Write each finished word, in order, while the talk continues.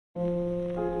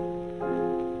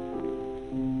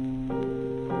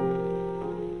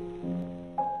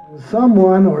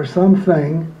Someone or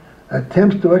something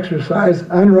attempts to exercise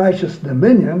unrighteous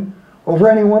dominion over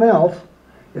anyone else,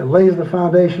 it lays the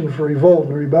foundation for revolt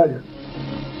and rebellion.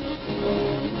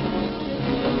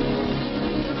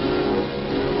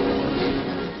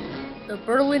 The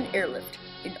Berlin Airlift,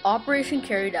 an operation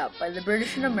carried out by the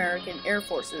British and American Air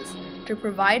Forces to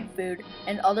provide food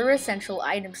and other essential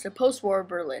items to post-war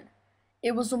Berlin.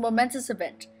 It was a momentous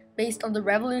event based on the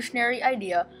revolutionary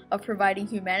idea of providing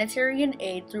humanitarian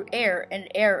aid through air and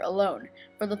air alone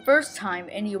for the first time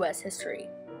in U.S. history.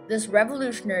 This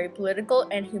revolutionary political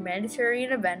and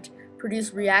humanitarian event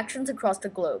produced reactions across the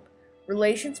globe.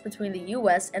 Relations between the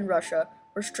U.S. and Russia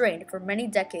were strained for many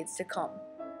decades to come,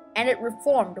 and it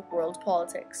reformed world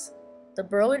politics. The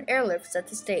Berlin Airlift set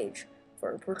the stage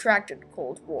for a protracted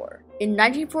Cold War. In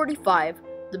 1945,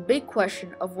 the big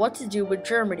question of what to do with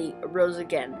Germany arose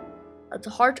again. At the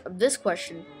heart of this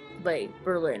question lay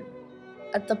Berlin.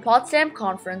 At the Potsdam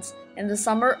Conference in the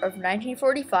summer of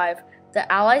 1945, the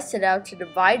Allies set out to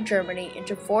divide Germany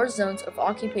into 4 zones of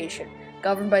occupation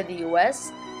governed by the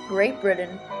US, Great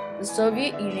Britain, the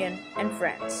Soviet Union, and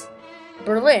France.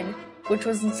 Berlin, which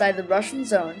was inside the Russian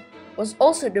zone, was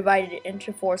also divided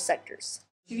into 4 sectors.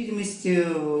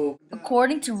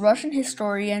 According to Russian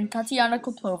historian Tatiana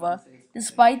Koplova,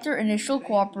 despite their initial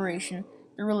cooperation,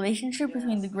 the relationship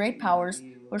between the great powers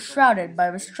was shrouded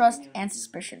by mistrust and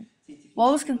suspicion.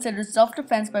 What was considered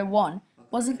self-defense by one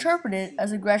was interpreted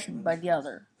as aggression by the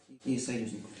other.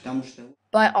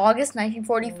 By August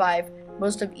 1945,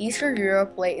 most of Eastern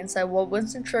Europe lay inside what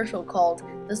Winston Churchill called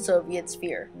the Soviet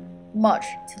sphere, much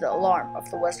to the alarm of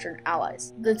the Western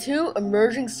Allies. The 2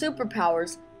 emerging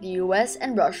superpowers, the US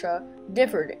and Russia,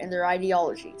 differed in their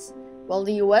ideologies. While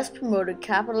the US promoted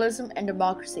capitalism and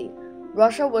democracy,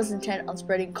 Russia was intent on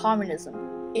spreading communism.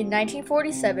 In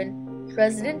 1947,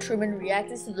 President Truman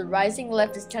reacted to the rising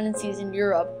leftist tendencies in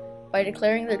Europe by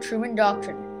declaring the Truman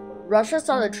Doctrine. Russia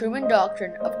saw the Truman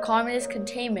Doctrine of communist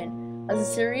containment as a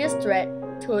serious threat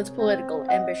to its political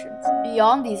ambitions.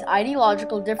 Beyond these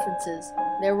ideological differences,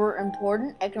 there were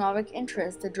important economic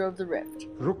interests that drove the rift.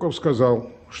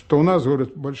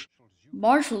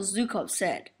 Marshal Zhukov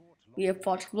said, "We have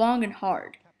fought long and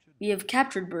hard. We have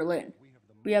captured Berlin.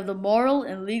 We have the moral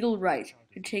and legal right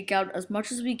to take out as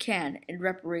much as we can in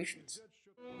reparations."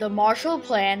 The Marshall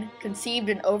Plan, conceived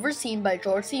and overseen by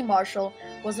George C. Marshall,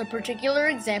 was a particular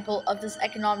example of this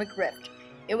economic rift.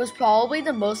 It was probably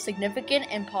the most significant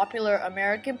and popular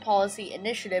American policy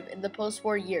initiative in the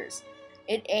post-war years.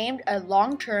 It aimed at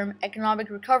long-term economic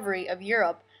recovery of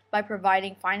Europe by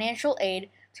providing financial aid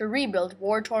to rebuild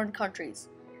war-torn countries.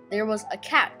 There was a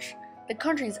catch. The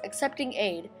countries accepting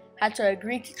aid had to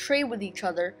agree to trade with each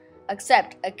other,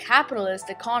 accept a capitalist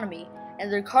economy,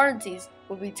 and their currencies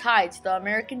would be tied to the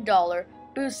American dollar,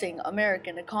 boosting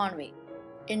American economy.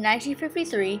 In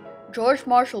 1953, George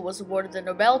Marshall was awarded the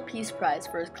Nobel Peace Prize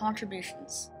for his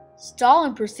contributions.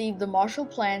 Stalin perceived the Marshall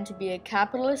Plan to be a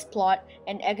capitalist plot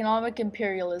and economic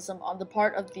imperialism on the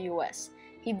part of the US.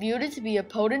 He viewed it to be a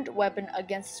potent weapon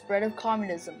against the spread of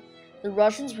communism. The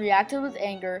Russians reacted with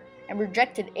anger and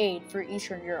rejected aid for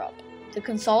Eastern Europe. The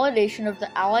consolidation of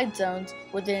the Allied zones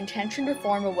with the intention to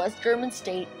form a West German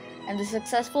state and the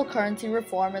successful currency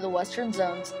reform in the Western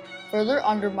zones further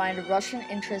undermined Russian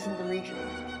interest in the region.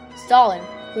 Stalin,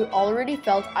 who already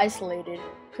felt isolated,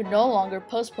 could no longer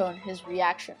postpone his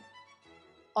reaction.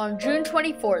 On June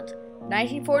 24,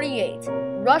 1948,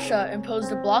 Russia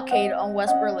imposed a blockade on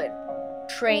West Berlin.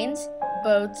 Trains,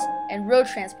 boats, and road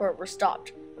transport were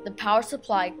stopped, the power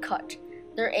supply cut.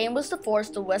 Their aim was to force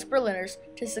the West Berliners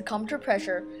to succumb to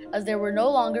pressure, as they would no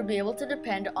longer be able to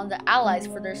depend on the Allies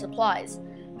for their supplies.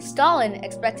 Stalin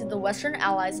expected the Western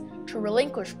Allies to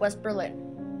relinquish West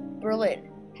Berlin. Berlin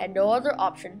had no other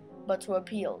option but to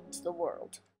appeal to the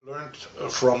world. Learned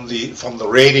from the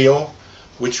radio,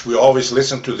 which we always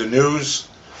listen to the news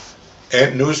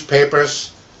and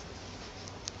newspapers,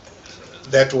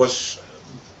 that was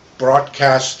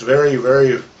broadcast very,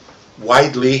 very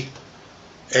widely,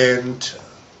 and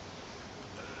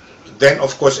then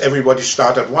of course everybody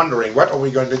started wondering, what are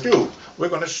we going to do? We're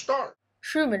going to starve.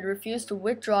 Truman refused to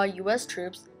withdraw U.S.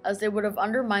 troops as they would have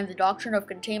undermined the doctrine of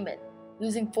containment.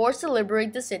 Using force to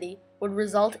liberate the city would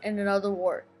result in another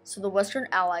war, so the Western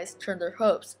Allies turned their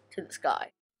hopes to the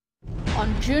sky.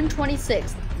 On June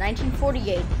 26,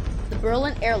 1948, the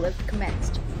Berlin Airlift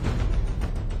commenced.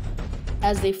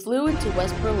 As they flew into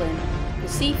West Berlin, the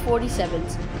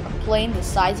C-47s, a plane the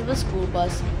size of a school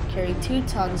bus, carry 2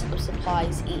 tons of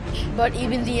supplies each. But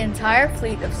even the entire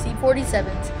fleet of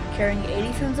C-47s carrying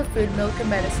 80 tons of food, milk, and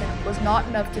medicine was not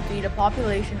enough to feed a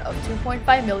population of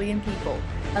 2.5 million people,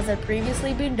 as had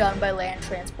previously been done by land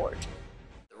transport.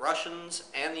 The Russians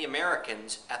and the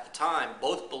Americans at the time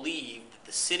both believed that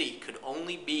the city could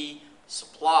only be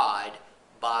supplied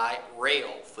by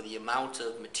rail for the amount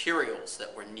of materials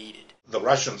that were needed. The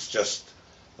Russians just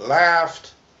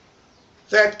laughed.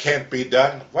 That can't be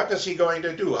done. What is he going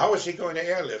to do? How is he going to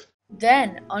airlift?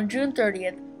 Then, on June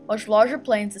 30th, much larger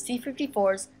planes, the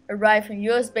C-54s, arrived from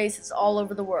U.S. bases all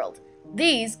over the world.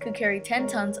 These could carry 10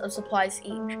 tons of supplies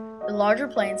each. The larger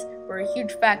planes were a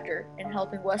huge factor in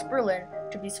helping West Berlin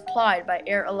to be supplied by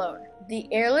air alone. The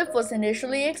airlift was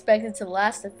initially expected to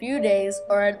last a few days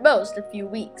or at most a few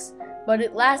weeks, but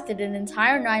it lasted an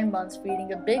entire 9 months,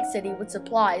 feeding a big city with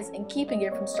supplies and keeping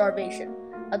it from starvation.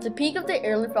 At the peak of the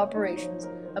airlift operations,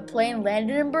 a plane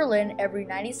landed in Berlin every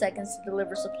 90 seconds to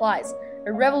deliver supplies,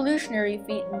 a revolutionary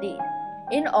feat indeed.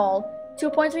 In all,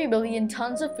 2.3 billion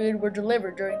tons of food were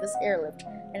delivered during this airlift,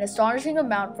 an astonishing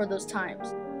amount for those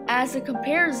times. As a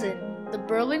comparison, the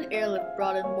Berlin airlift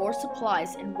brought in more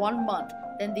supplies in 1 month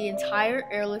than the entire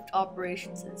airlift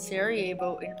operations in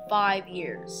Sarajevo in 5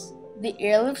 years. The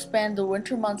airlift spanned the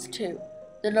winter months too.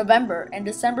 The November and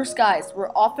December skies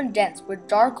were often dense with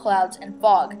dark clouds and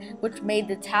fog, which made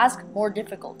the task more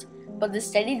difficult, but the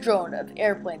steady drone of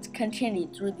airplanes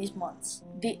continued through these months.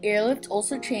 The airlift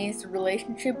also changed the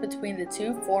relationship between the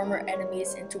two former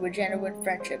enemies into a genuine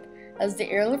friendship. As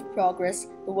the airlift progressed,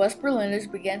 the West Berliners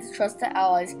began to trust the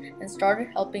Allies and started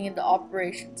helping in the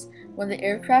operations. When the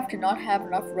aircraft did not have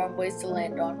enough runways to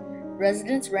land on,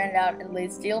 residents ran out and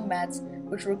laid steel mats,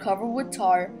 which were covered with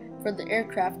tar, for the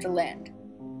aircraft to land.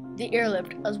 The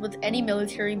airlift, as with any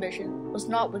military mission, was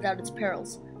not without its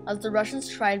perils. As the Russians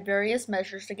tried various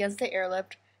measures against the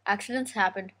airlift, accidents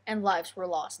happened and lives were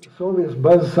lost. The Soviets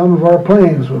buzzed some of our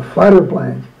planes with fighter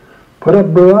planes, put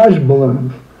up barrage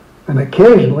balloons, and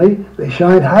occasionally they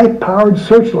shined high-powered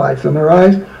searchlights in their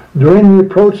eyes during the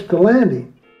approach to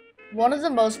landing. One of the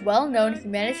most well-known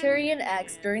humanitarian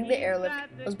acts during the airlift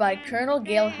was by Colonel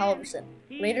Gale Halverson,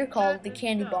 later called the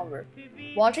Candy Bomber.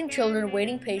 Watching children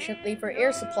waiting patiently for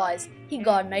air supplies, he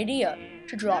got an idea: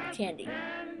 to drop candy.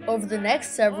 Over the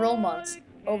next several months,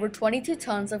 over 22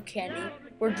 tons of candy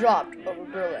were dropped over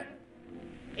Berlin.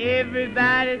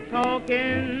 Everybody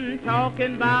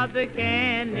talking about the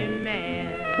candy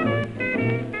man.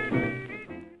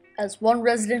 As one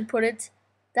resident put it,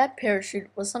 that parachute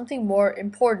was something more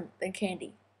important than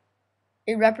candy.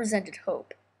 It represented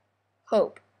hope.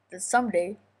 Hope that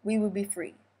someday we would be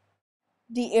free.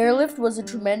 The airlift was a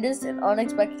tremendous and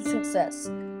unexpected success.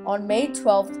 On May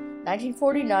 12,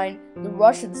 1949, the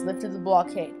Russians lifted the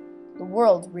blockade. The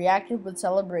world reacted with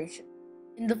celebration.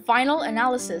 In the final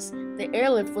analysis, the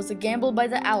airlift was a gamble by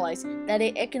the Allies that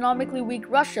an economically weak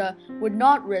Russia would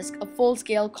not risk a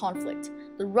full-scale conflict.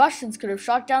 The Russians could have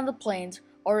shot down the planes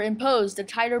or imposed a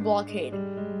tighter blockade.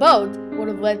 Both would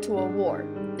have led to a war.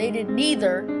 They did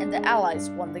neither, and the Allies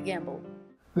won the gamble.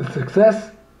 The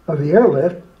success of the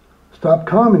airlift stopped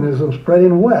communism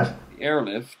spreading west. The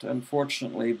airlift,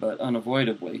 unfortunately but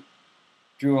unavoidably,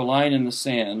 drew a line in the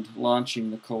sand, launching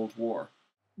the Cold War.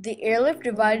 The airlift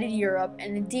divided Europe,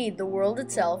 and indeed the world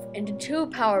itself, into two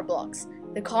power blocs: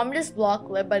 the Communist bloc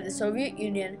led by the Soviet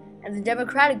Union and the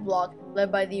Democratic bloc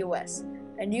led by the US.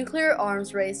 A nuclear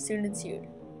arms race soon ensued.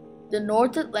 The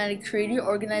North Atlantic Treaty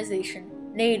Organization,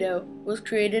 NATO, was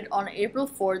created on April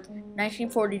 4,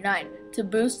 1949, to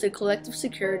boost the collective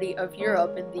security of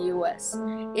Europe and the US.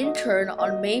 In turn,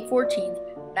 on May 14,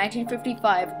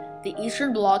 1955, the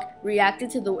Eastern Bloc reacted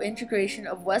to the integration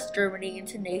of West Germany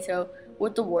into NATO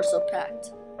with the Warsaw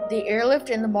Pact. The airlift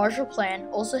and the Marshall Plan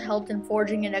also helped in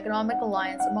forging an economic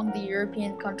alliance among the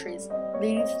European countries,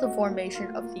 leading to the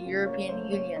formation of the European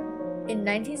Union. In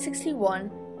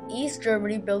 1961, East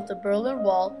Germany built the Berlin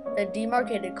Wall that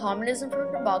demarcated communism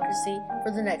from democracy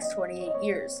for the next 28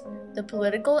 years. The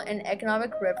political and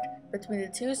economic rift between the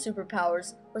two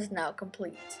superpowers was now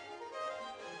complete.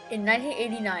 In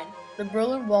 1989, the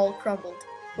Berlin Wall crumbled.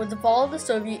 With the fall of the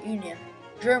Soviet Union,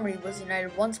 Germany was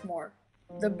united once more.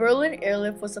 The Berlin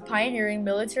airlift was a pioneering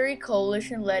military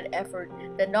coalition-led effort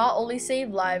that not only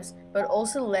saved lives, but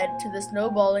also led to the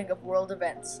snowballing of world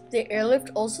events. The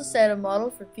airlift also set a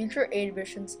model for future aid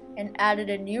missions and added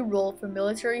a new role for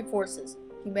military forces: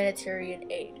 humanitarian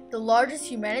aid. The largest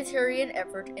humanitarian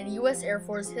effort in U.S. Air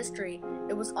Force history,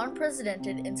 it was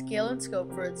unprecedented in scale and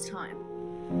scope for its time.